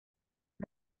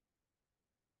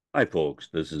Hi, folks.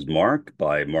 This is Mark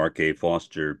by Mark A.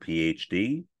 Foster,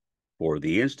 Ph.D., for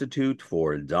the Institute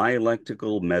for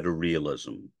Dialectical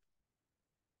Meta-Realism.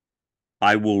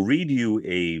 I will read you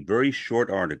a very short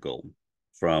article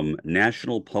from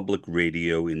National Public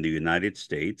Radio in the United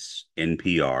States,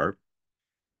 NPR,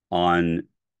 on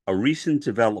a recent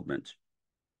development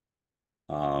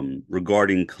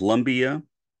regarding Colombia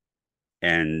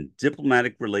and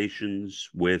diplomatic relations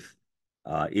with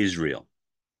Israel.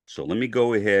 So let me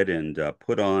go ahead and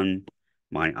put on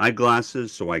my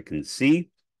eyeglasses so I can see,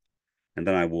 and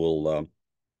then I will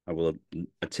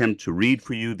attempt to read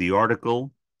for you the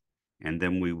article, and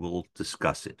then we will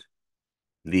discuss it.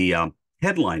 The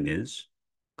headline is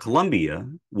Colombia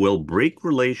will break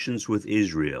relations with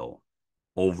Israel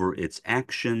over its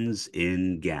actions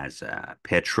in Gaza,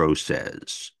 Petro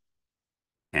says.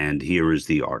 And here is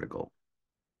the article.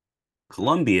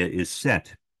 Colombia is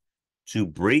set to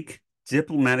break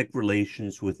diplomatic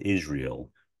relations with Israel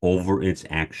over its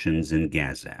actions in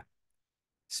Gaza.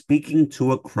 Speaking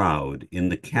to a crowd in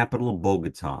the capital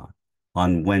Bogota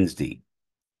on Wednesday,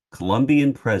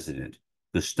 Colombian President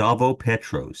Gustavo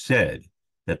Petro said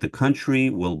that the country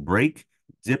will break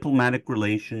diplomatic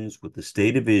relations with the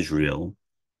State of Israel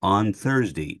on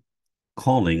Thursday,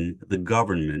 calling the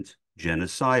government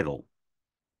genocidal.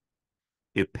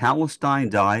 If Palestine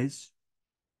dies,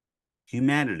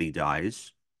 humanity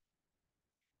dies,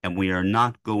 and we are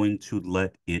not going to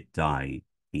let it die,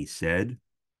 he said.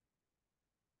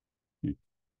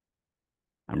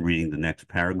 I'm reading the next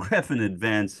paragraph in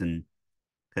advance and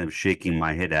kind of shaking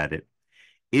my head at it.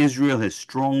 Israel has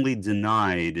strongly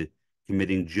denied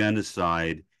committing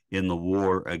genocide in the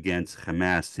war against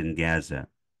Hamas in Gaza.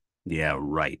 Yeah,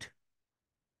 right.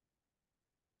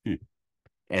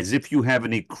 As if you have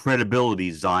any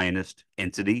credibility, Zionist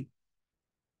entity.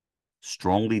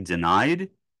 Strongly denied?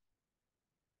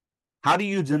 How do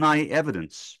you deny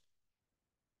evidence?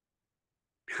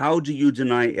 How do you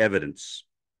deny evidence?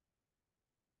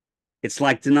 It's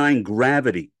like denying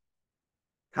gravity.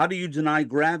 How do you deny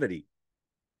gravity?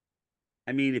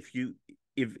 I mean, if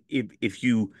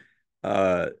you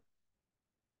uh,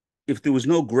 if there was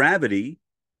no gravity,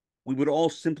 we would all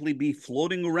simply be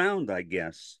floating around, I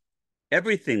guess.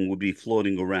 Everything would be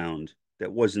floating around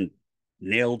that wasn't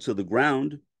nailed to the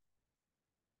ground.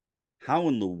 How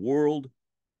in the world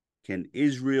can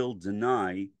Israel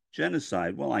deny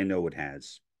genocide? Well, I know it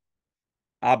has.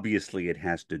 Obviously, it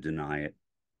has to deny it.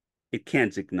 It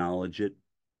can't acknowledge it.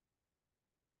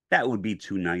 That would be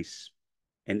too nice.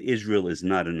 And Israel is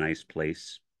not a nice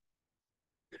place.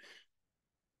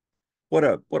 What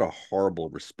a horrible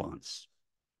response.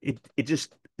 It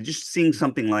just seeing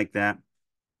something like that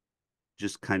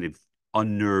just kind of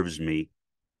unnerves me.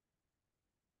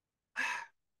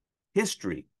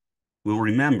 History will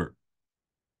remember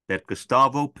that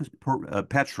Gustavo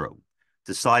Petro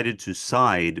decided to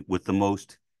side with the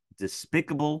most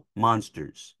despicable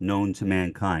monsters known to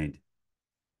mankind.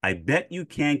 I bet you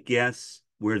can't guess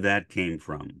where that came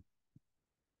from.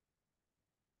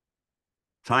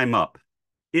 Time up.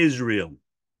 Israel.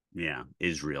 Yeah,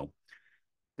 Israel.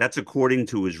 That's according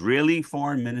to Israeli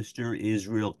Foreign Minister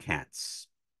Israel Katz.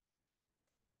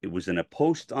 It was in a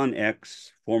post on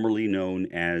X, formerly known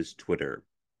as Twitter.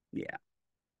 Yeah.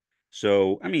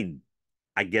 So, I mean,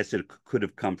 I guess it could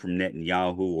have come from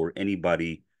Netanyahu or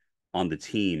anybody on the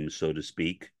team, so to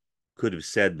speak, could have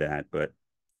said that, but it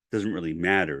doesn't really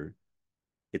matter.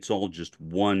 It's all just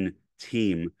one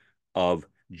team of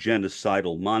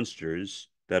genocidal monsters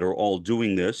that are all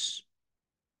doing this.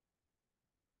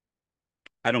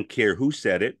 I don't care who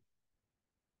said it.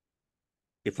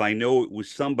 If I know it was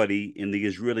somebody in the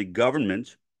Israeli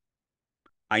government,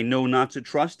 I know not to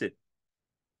trust it.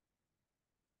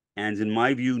 And in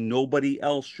my view, nobody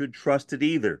else should trust it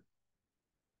either.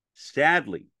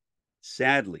 Sadly,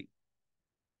 sadly,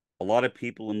 a lot of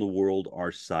people in the world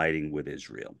are siding with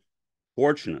Israel.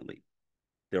 Fortunately,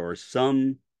 there are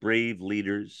some brave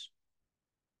leaders,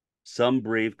 some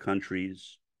brave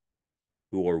countries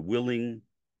who are willing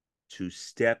to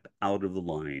step out of the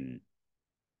line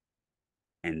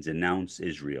and denounce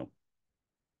Israel,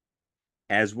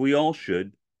 as we all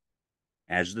should,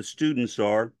 as the students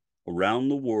are around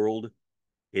the world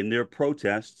in their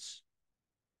protests.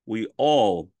 We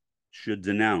all should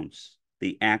denounce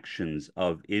the actions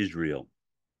of Israel.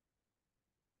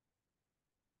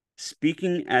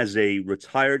 Speaking as a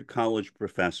retired college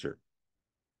professor,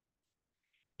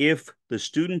 if the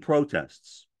student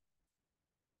protests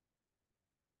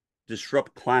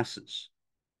disrupt classes,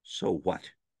 so what?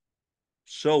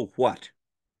 So what?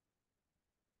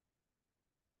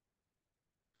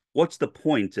 What's the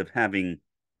point of having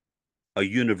a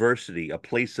university, a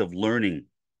place of learning,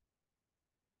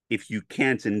 if you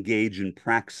can't engage in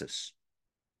praxis,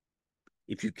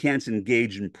 if you can't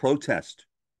engage in protest?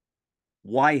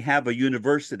 Why have a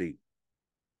university?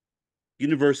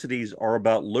 Universities are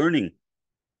about learning,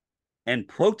 and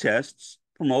protests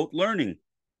promote learning.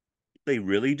 They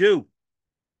really do.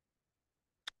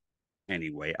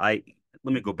 Anyway, let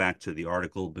me go back to the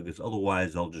article because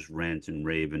otherwise I'll just rant and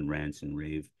rave and rant and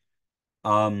rave.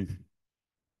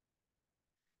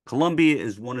 Colombia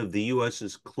is one of the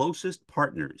US's closest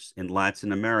partners in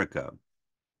Latin America,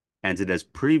 and it has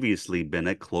previously been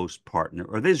a close partner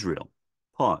of Israel.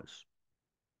 Pause.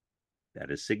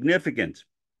 That is significant.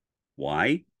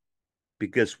 Why?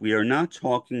 Because we are not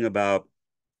talking about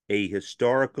a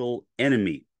historical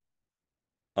enemy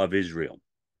of Israel.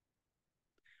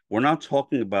 We're not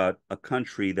talking about a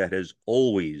country that has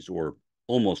always or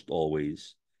almost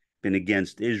always been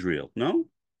against Israel. No,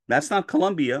 that's not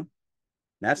Colombia.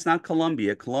 That's not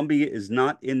Colombia. Colombia is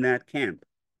not in that camp.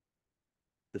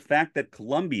 The fact that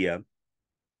Colombia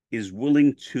is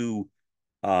willing to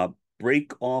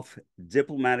break off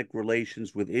diplomatic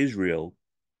relations with Israel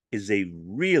is a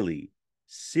really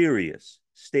serious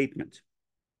statement,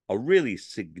 a really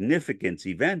significant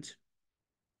event.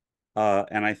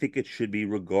 And I think it should be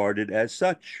regarded as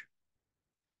such.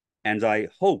 And I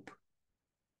hope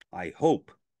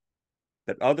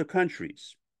that other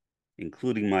countries,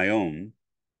 including my own,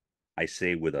 I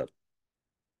say with a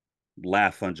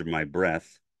laugh under my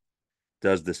breath,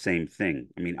 does the same thing.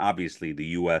 I mean, obviously, the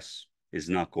US is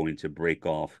not going to break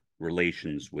off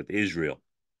relations with Israel.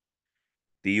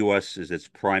 The US is its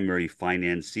primary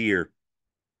financier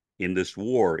in this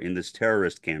war, in this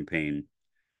terrorist campaign.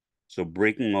 So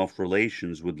breaking off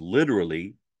relations would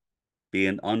literally be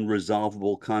an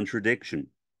unresolvable contradiction.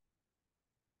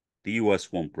 The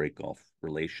US won't break off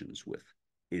relations with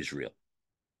Israel,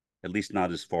 at least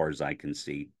not as far as I can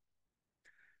see.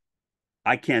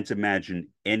 I can't imagine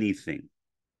anything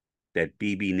that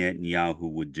Bibi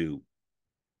Netanyahu would do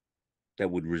that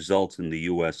would result in the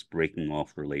US breaking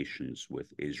off relations with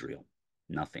Israel.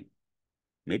 Nothing.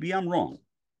 Maybe I'm wrong.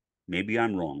 Maybe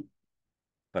I'm wrong,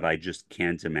 but I just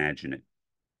can't imagine it.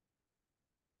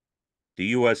 The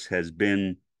US has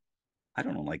been, I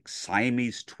don't know, like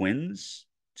Siamese twins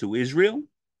to Israel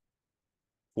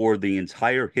for the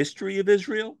entire history of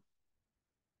Israel.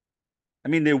 I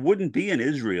mean, there wouldn't be an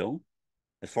Israel,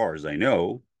 as far as I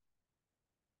know,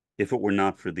 if it were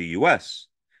not for the US.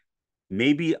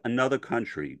 Maybe another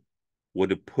country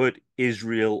would have put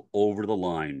Israel over the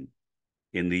line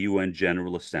in the UN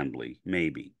General Assembly,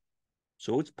 maybe.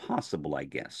 So it's possible, I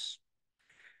guess.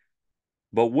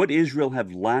 But would Israel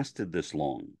have lasted this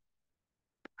long?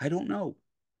 I don't know,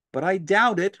 but I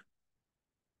doubt it.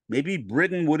 Maybe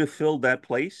Britain would have filled that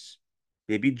place.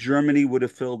 Maybe Germany would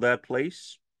have filled that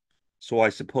place. So I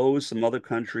suppose some other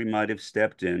country might have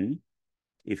stepped in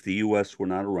if the US were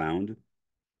not around.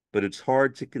 But it's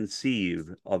hard to conceive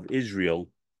of Israel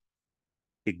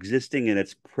existing in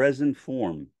its present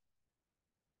form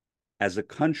as a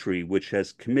country which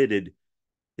has committed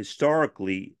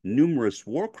historically numerous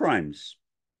war crimes.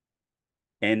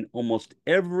 And almost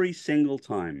every single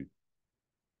time,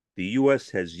 the US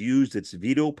has used its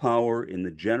veto power in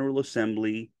the General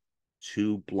Assembly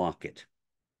to block it.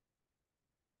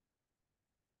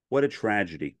 What a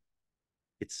tragedy.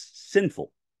 It's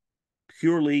sinful,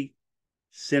 purely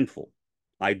sinful.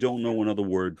 I don't know another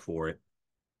word for it.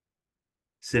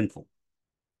 Sinful.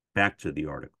 Back to the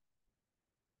article.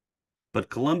 But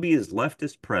Colombia's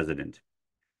leftist president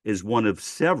is one of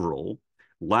several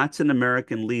Latin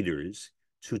American leaders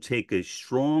to take a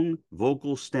strong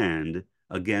vocal stand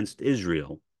against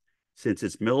Israel since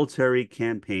its military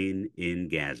campaign in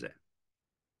Gaza.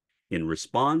 In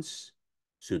response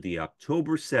to the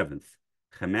October 7th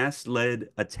Hamas-led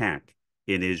attack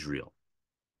in Israel.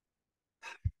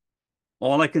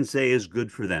 All I can say is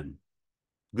good for them.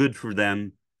 Good for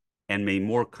them, and may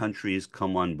more countries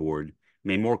come on board.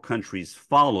 May more countries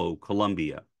follow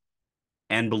Colombia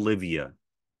and Bolivia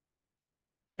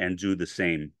and do the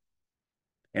same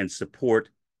and support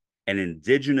an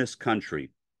indigenous country,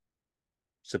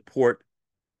 support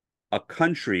a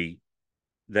country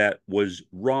that was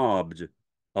robbed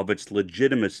of its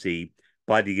legitimacy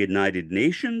by the United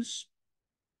Nations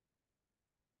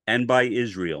and by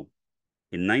Israel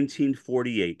in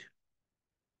 1948,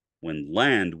 when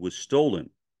land was stolen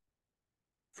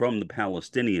from the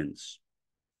Palestinians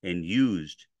and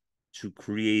used to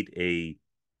create a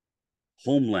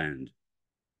homeland,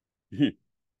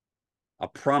 a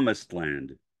promised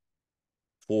land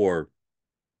for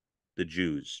the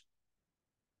Jews.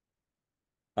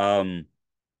 I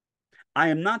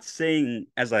am not saying,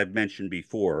 as I've mentioned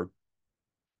before,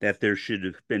 that there should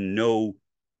have been no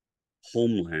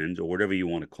homeland, or whatever you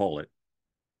want to call it,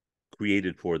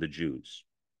 created for the Jews.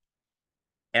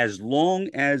 As long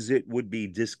as it would be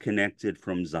disconnected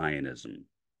from Zionism,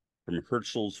 from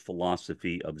Herzl's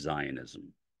philosophy of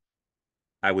Zionism,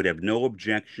 I would have no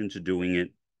objection to doing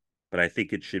it, but I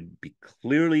think it should be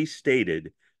clearly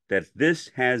stated that this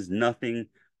has nothing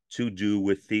to do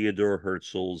with Theodor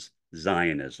Herzl's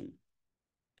Zionism.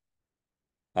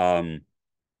 But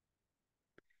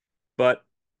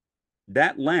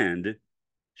that land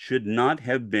should not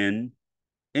have been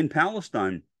in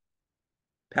Palestine.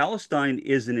 Palestine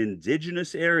is an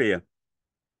indigenous area.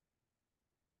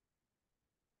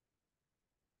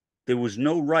 There was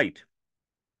no right.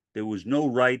 There was no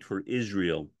right for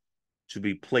Israel to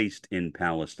be placed in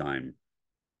Palestine.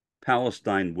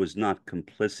 Palestine was not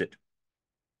complicit,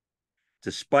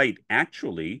 despite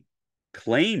actually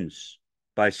claims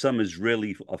by some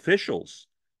Israeli officials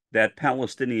that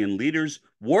Palestinian leaders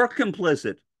were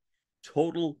complicit.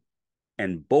 Total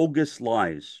and bogus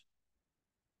lies,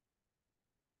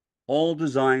 all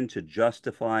designed to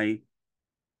justify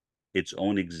its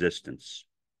own existence.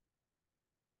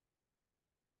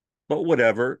 But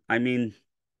whatever, I mean,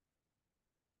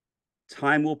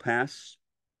 time will pass.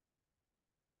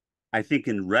 I think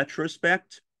in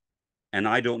retrospect, and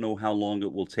I don't know how long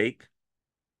it will take,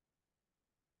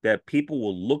 that people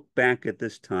will look back at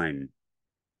this time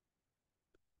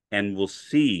and will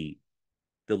see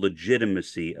the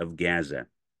legitimacy of Gaza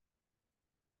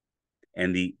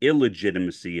and the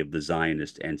illegitimacy of the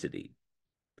Zionist entity.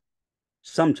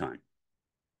 Sometime.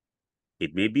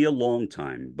 It may be a long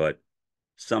time, but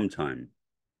sometime.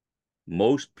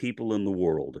 Most people in the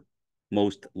world,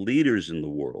 most leaders in the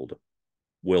world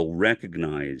will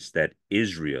recognize that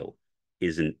Israel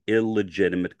is an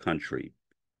illegitimate country,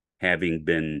 having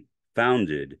been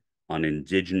founded on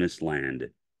indigenous land,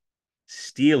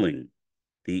 stealing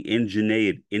the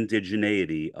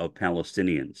indigeneity of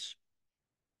Palestinians,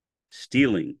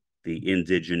 stealing the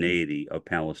indigeneity of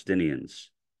Palestinians,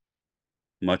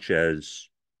 much as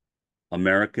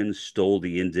Americans stole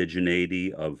the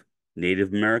indigeneity of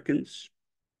Native Americans,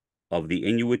 of the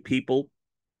Inuit people,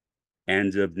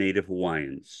 and of Native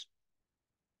Hawaiians,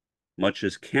 much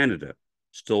as Canada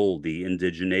stole the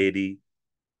indigeneity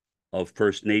of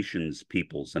First Nations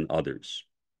peoples and others.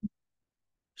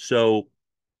 So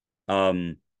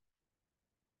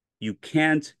you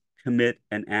can't commit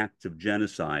an act of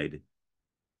genocide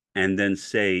and then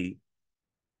say,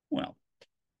 well,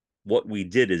 what we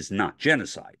did is not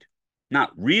genocide.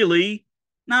 Not really,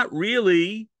 not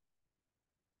really,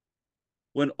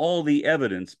 when all the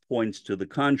evidence points to the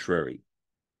contrary.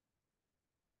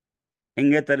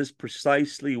 And yet that is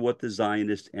precisely what the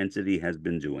Zionist entity has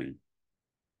been doing,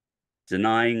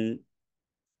 denying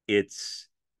its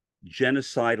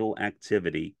genocidal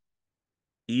activity,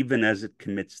 even as it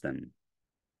commits them,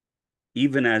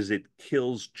 even as it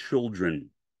kills children,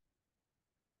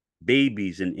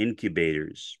 babies in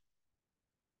incubators.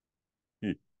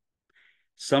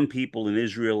 Some people in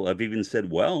Israel have even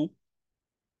said, well,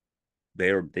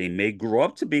 they may grow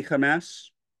up to be Hamas.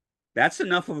 That's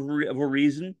enough of a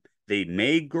reason. They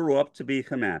may grow up to be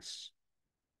Hamas.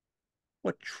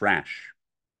 What trash.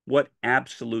 What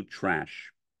absolute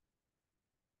trash.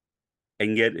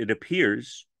 And yet it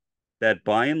appears that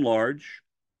by and large,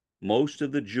 most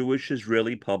of the Jewish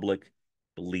Israeli public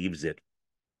believes it.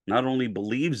 Not only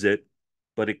believes it,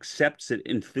 but accepts it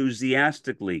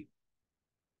enthusiastically.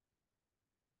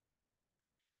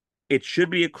 It should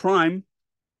be a crime,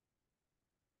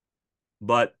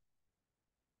 but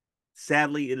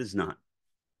sadly, it is not.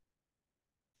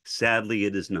 Sadly,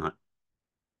 it is not.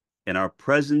 In our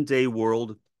present day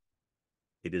world,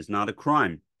 it is not a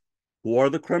crime. Who are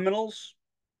the criminals?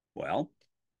 Well,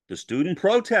 the student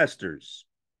protesters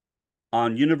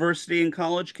on university and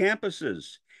college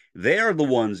campuses. They are the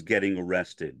ones getting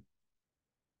arrested,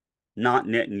 not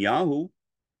Netanyahu,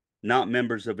 not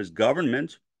members of his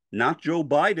government, not Joe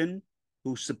Biden,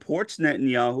 who supports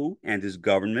Netanyahu and his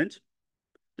government.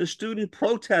 The student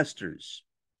protesters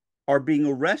are being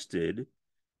arrested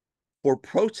for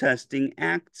protesting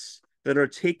acts that are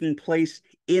taking place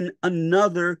in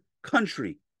another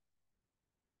country.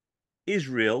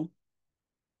 Israel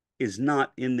is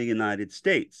not in the United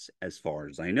States, as far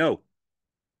as I know.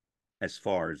 As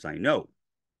far as I know.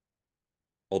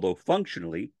 Although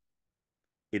functionally,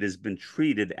 it has been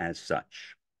treated as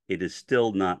such. It is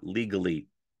still not legally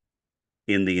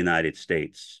in the United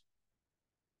States.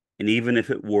 And even if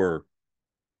it were,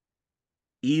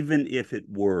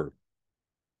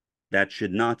 that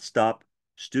should not stop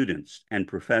students and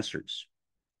professors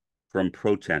from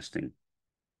protesting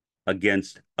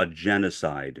against a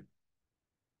genocide.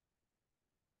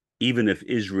 even if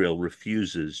Israel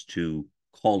refuses to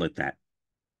call it that.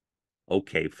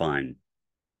 Okay, fine.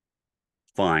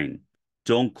 Fine.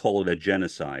 Don't call it a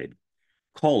genocide.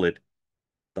 Call it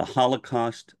the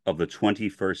Holocaust of the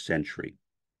 21st century.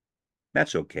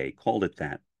 That's okay. Call it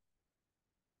that.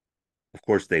 Of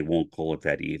course, they won't call it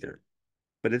that either.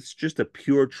 But it's just a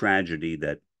pure tragedy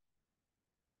that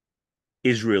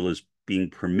Israel is being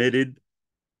permitted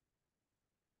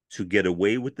to get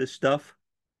away with this stuff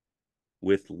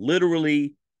with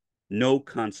literally no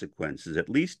consequences, at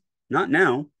least not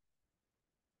now.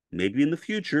 Maybe in the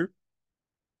future.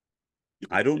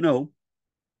 I don't know.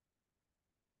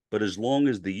 But as long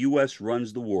as the U.S.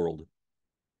 runs the world,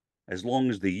 as long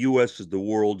as the U.S. is the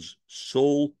world's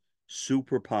sole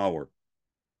superpower,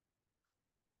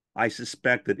 I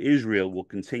suspect that Israel will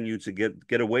continue to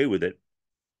get away with it.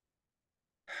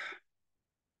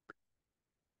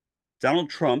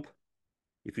 Donald Trump,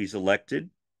 if he's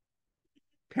elected,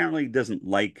 apparently doesn't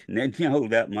like Netanyahu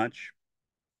that much,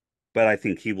 but I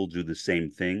think he will do the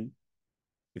same thing.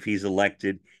 If he's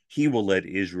elected, he will let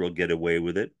Israel get away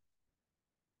with it.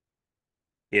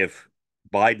 If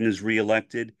Biden is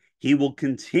reelected, he will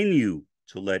continue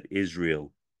to let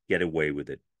Israel get away with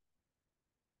it.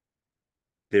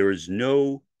 There is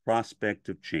no prospect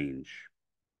of change.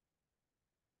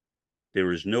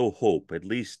 There is no hope, at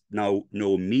least no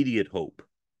immediate hope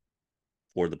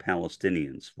for the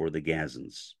Palestinians, for the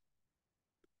Gazans.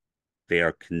 They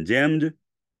are condemned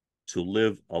to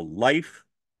live a life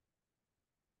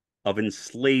of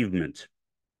enslavement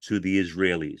to the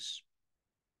Israelis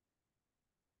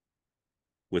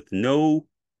with no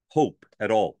hope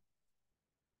at all,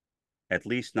 at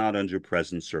least not under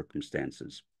present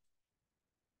circumstances.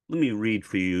 Let me read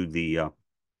for you the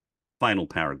final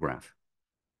paragraph.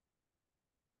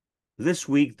 This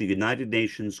week, the United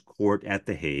Nations Court at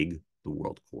The Hague, the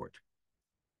World Court,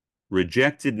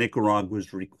 rejected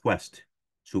Nicaragua's request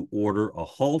to order a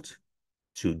halt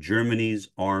to Germany's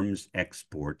arms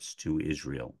exports to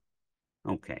Israel.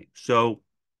 Okay, so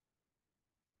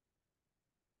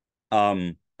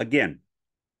again,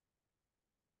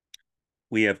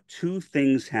 we have two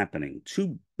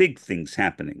big things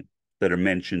happening that are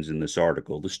mentioned in this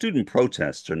article. The student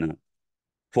protests are not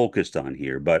focused on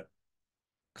here, but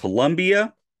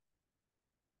Colombia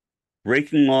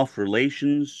breaking off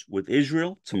relations with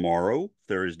Israel tomorrow,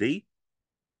 Thursday,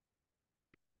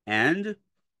 and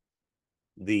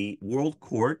the World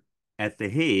Court at The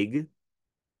Hague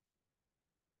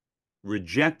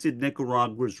rejected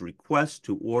Nicaragua's request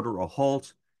to order a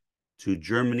halt to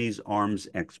Germany's arms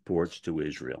exports to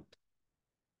Israel.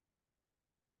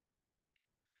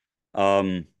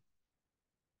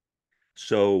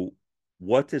 So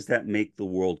what does that make the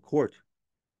World Court?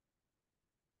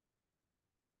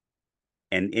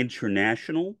 An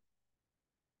international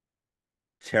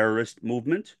terrorist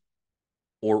movement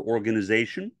or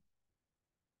organization?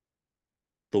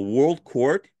 The World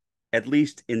Court, at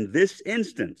least in this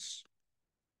instance,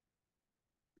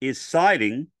 is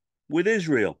siding with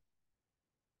Israel.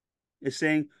 Is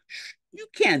saying, you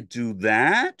can't do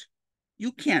that.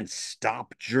 You can't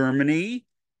stop Germany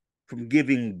from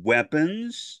giving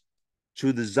weapons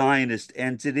to the Zionist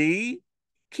entity.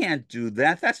 Can't do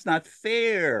that. That's not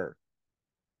fair.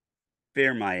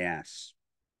 Fair my ass.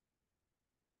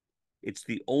 It's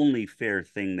the only fair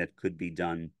thing that could be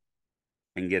done,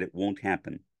 and yet it won't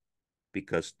happen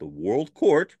because the World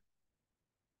Court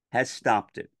has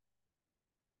stopped it.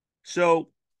 So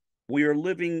we are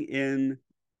living in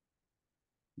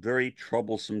very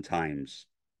troublesome times.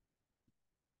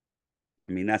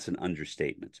 I mean, that's an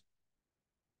understatement.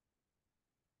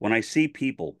 When I see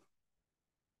people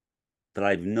that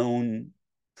I've known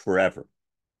forever,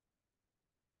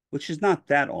 which is not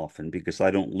that often because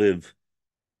I don't live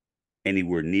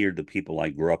anywhere near the people I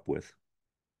grew up with.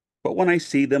 But when I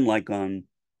see them, like on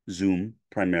Zoom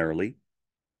primarily,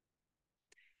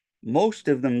 most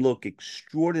of them look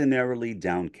extraordinarily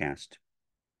downcast.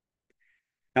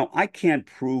 Now, I can't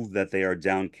prove that they are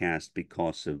downcast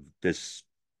because of this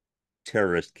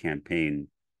terrorist campaign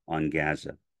on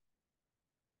Gaza.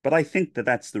 But I think that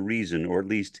that's the reason, or at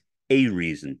least a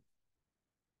reason.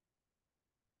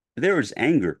 There is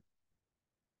anger.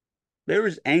 There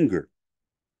is anger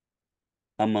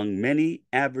among many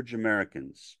average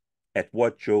Americans at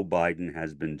what Joe Biden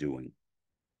has been doing.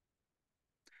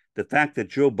 The fact that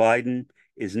Joe Biden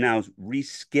is now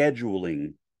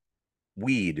rescheduling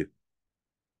weed.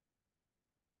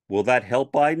 Will that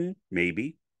help Biden?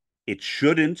 Maybe. It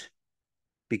shouldn't,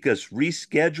 because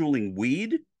rescheduling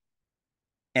weed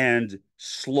and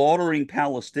slaughtering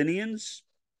Palestinians,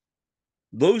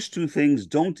 those two things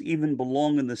don't even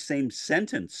belong in the same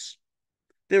sentence.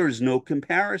 There is no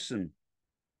comparison,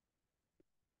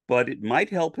 but it might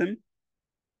help him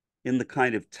in the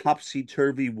kind of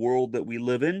topsy-turvy world that we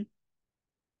live in.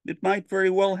 It might very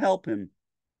well help him.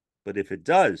 But if it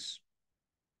does,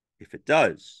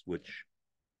 which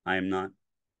I am not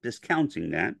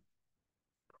discounting that,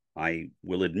 I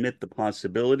will admit the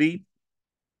possibility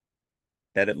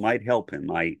that it might help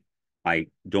him. I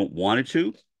don't want it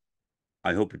to.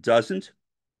 I hope it doesn't.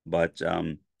 But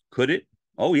could it?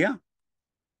 Oh yeah.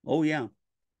 Oh yeah.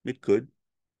 It could.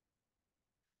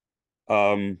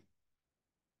 Um,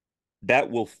 that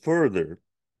will further,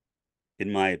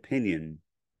 in my opinion,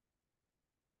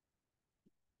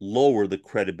 lower the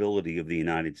credibility of the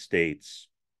United States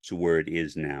to where it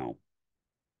is now.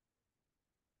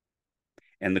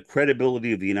 And the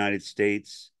credibility of the United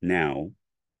States now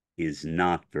is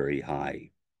not very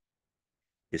high,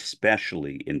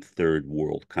 especially in third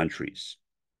world countries.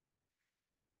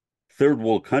 Third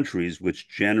world countries which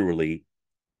generally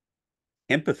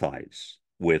empathize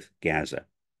with Gaza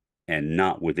and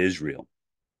not with Israel.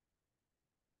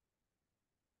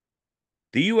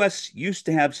 The U.S. used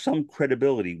to have some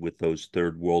credibility with those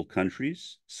third world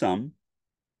countries, some,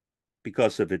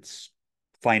 because of its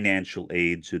financial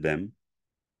aid to them,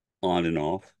 on and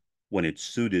off, when it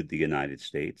suited the United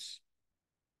States.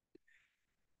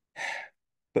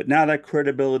 But now that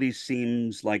credibility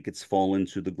seems like it's fallen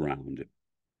to the ground.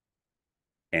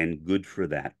 And good for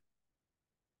that.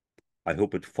 I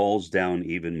hope it falls down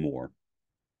even more.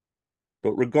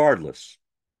 But regardless,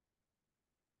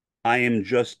 I am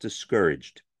just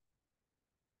discouraged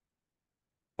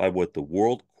by what the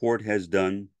World Court has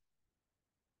done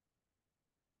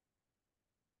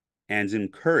and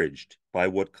encouraged by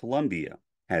what Colombia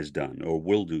has done or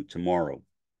will do tomorrow.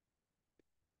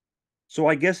 So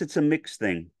I guess it's a mixed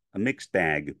thing, a mixed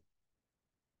bag.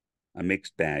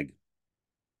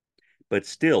 But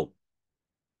still,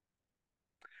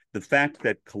 the fact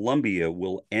that Colombia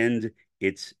will end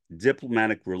its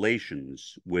diplomatic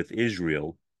relations with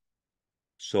Israel,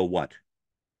 so what?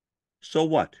 So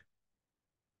what?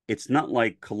 It's not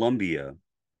like Colombia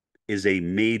is a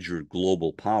major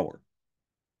global power.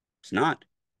 It's not.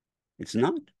 It's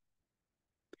not.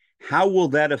 How will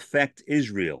that affect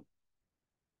Israel?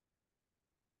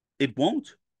 It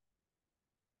won't.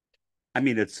 I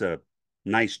mean, it's a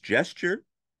nice gesture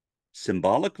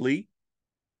symbolically,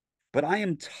 but I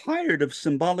am tired of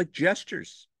symbolic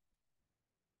gestures.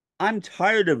 I'm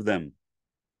tired of them.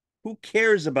 Who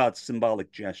cares about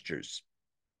symbolic gestures?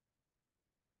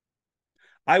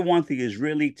 I want the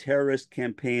Israeli terrorist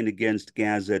campaign against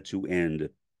Gaza to end.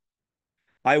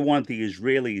 I want the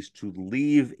Israelis to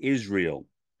leave Israel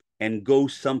and go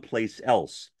someplace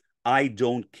else. I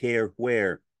don't care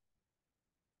where,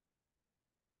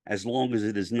 as long as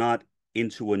it is not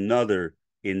into another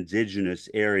indigenous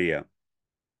area,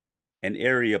 an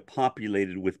area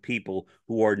populated with people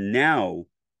who are now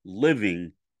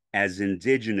living as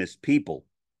indigenous people.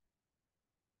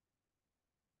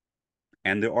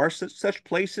 And there are such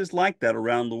places like that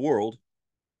around the world.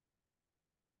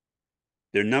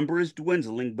 Their number is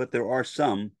dwindling, but there are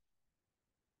some.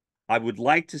 I would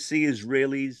like to see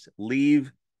Israelis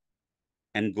leave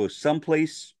and go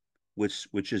someplace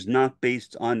which is not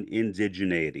based on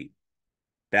indigeneity.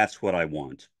 That's what I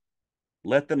want.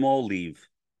 Let them all leave.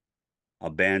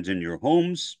 Abandon your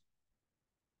homes.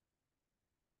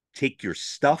 Take your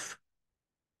stuff,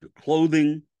 your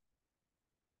clothing,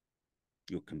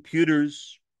 your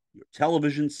computers, your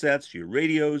television sets, your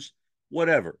radios,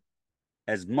 whatever.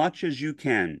 As much as you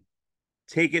can,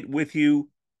 take it with you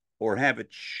or have it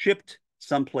shipped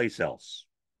someplace else.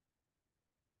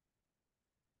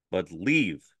 But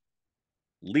leave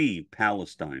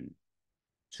Palestine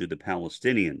to the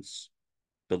Palestinians,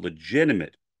 the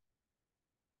legitimate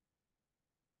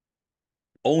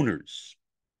owners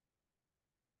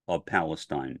of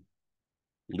Palestine.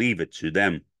 Leave it to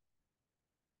them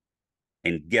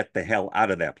and get the hell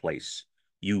out of that place.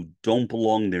 You don't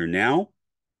belong there now,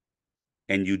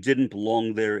 and you didn't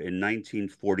belong there in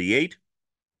 1948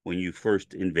 when you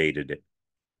first invaded it.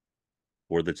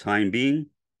 For the time being,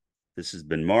 this has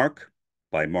been Mark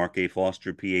by Mark A.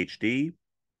 Foster, Ph.D.,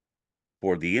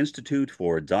 for the Institute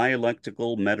for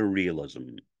Dialectical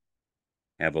Meta-Realism.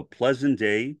 Have a pleasant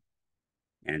day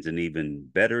and an even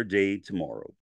better day tomorrow.